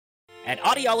At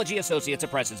Audiology Associates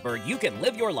of Prestonsburg, you can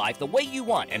live your life the way you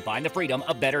want and find the freedom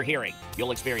of better hearing.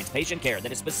 You'll experience patient care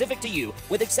that is specific to you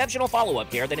with exceptional follow-up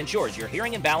care that ensures your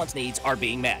hearing and balance needs are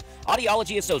being met.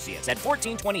 Audiology Associates at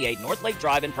 1428 North Lake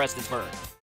Drive in Prestonsburg.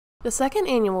 The second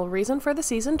annual Reason for the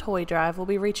Season Toy Drive will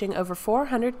be reaching over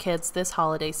 400 kids this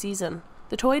holiday season.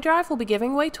 The toy drive will be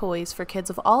giving away toys for kids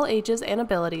of all ages and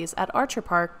abilities at Archer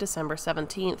Park December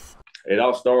 17th. It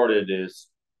all started as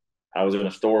I was in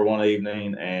a store one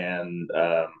evening and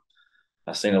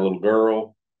I seen a little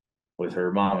girl with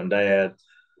her mom and dad,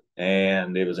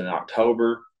 and it was in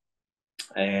October,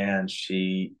 and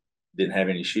she didn't have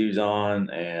any shoes on,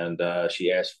 and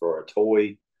she asked for a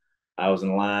toy. I was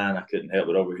in line. I couldn't help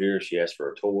but overhear. She asked for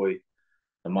a toy.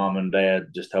 The mom and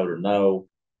dad just told her no,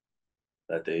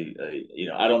 that they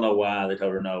I don't know why they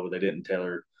told her no, but they didn't tell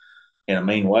her in a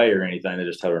mean way or anything. They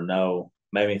just told her no.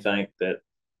 Made me think that,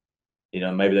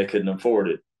 maybe they couldn't afford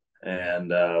it.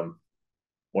 And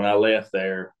when I left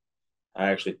there, I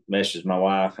actually messaged my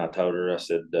wife. I told her, I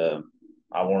said,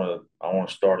 I want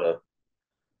to start a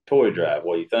toy drive.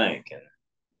 What do you think? And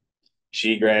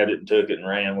she grabbed it and took it and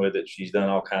ran with it. She's done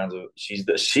all kinds of. She's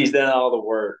done all the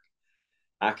work.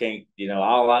 I can't.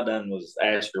 All I done was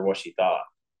ask her what she thought.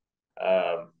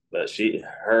 But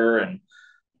her and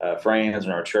friends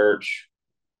in our church,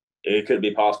 it couldn't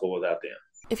be possible without them.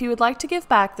 If you would like to give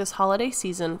back this holiday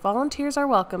season, volunteers are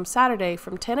welcome Saturday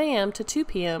from 10 a.m. to 2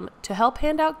 p.m. to help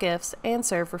hand out gifts and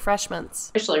serve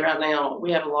refreshments. Especially right now,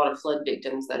 we have a lot of flood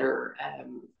victims that are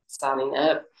signing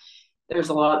up. There's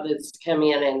a lot that's come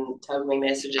in and told me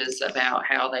messages about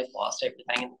how they've lost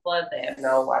everything in the flood. They have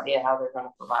no idea how they're going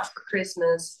to provide for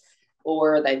Christmas,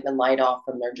 or they've been laid off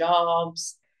from their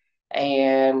jobs,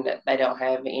 and they don't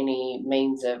have any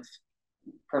means of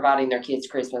providing their kids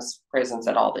Christmas presents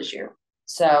at all this year.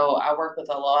 So I work with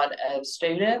a lot of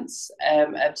students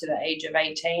up to the age of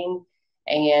 18,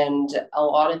 and a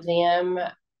lot of them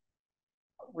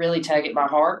really tug at my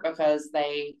heart because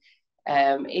they,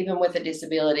 even with a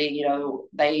disability,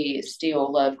 they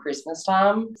still love Christmas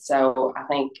time. So I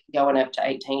think going up to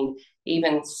 18,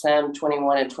 even some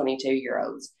 21 and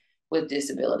 22-year-olds with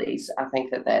disabilities, I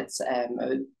think that's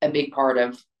a big part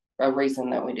of a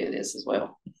reason that we do this as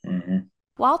well. Mm-hmm.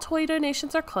 While toy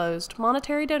donations are closed,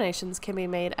 monetary donations can be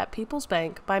made at People's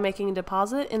Bank by making a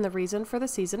deposit in the Reason for the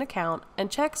Season account, and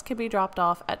checks can be dropped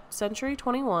off at Century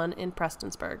 21 in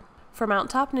Prestonsburg. For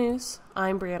Mountaintop News,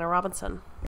 I'm Brianna Robinson.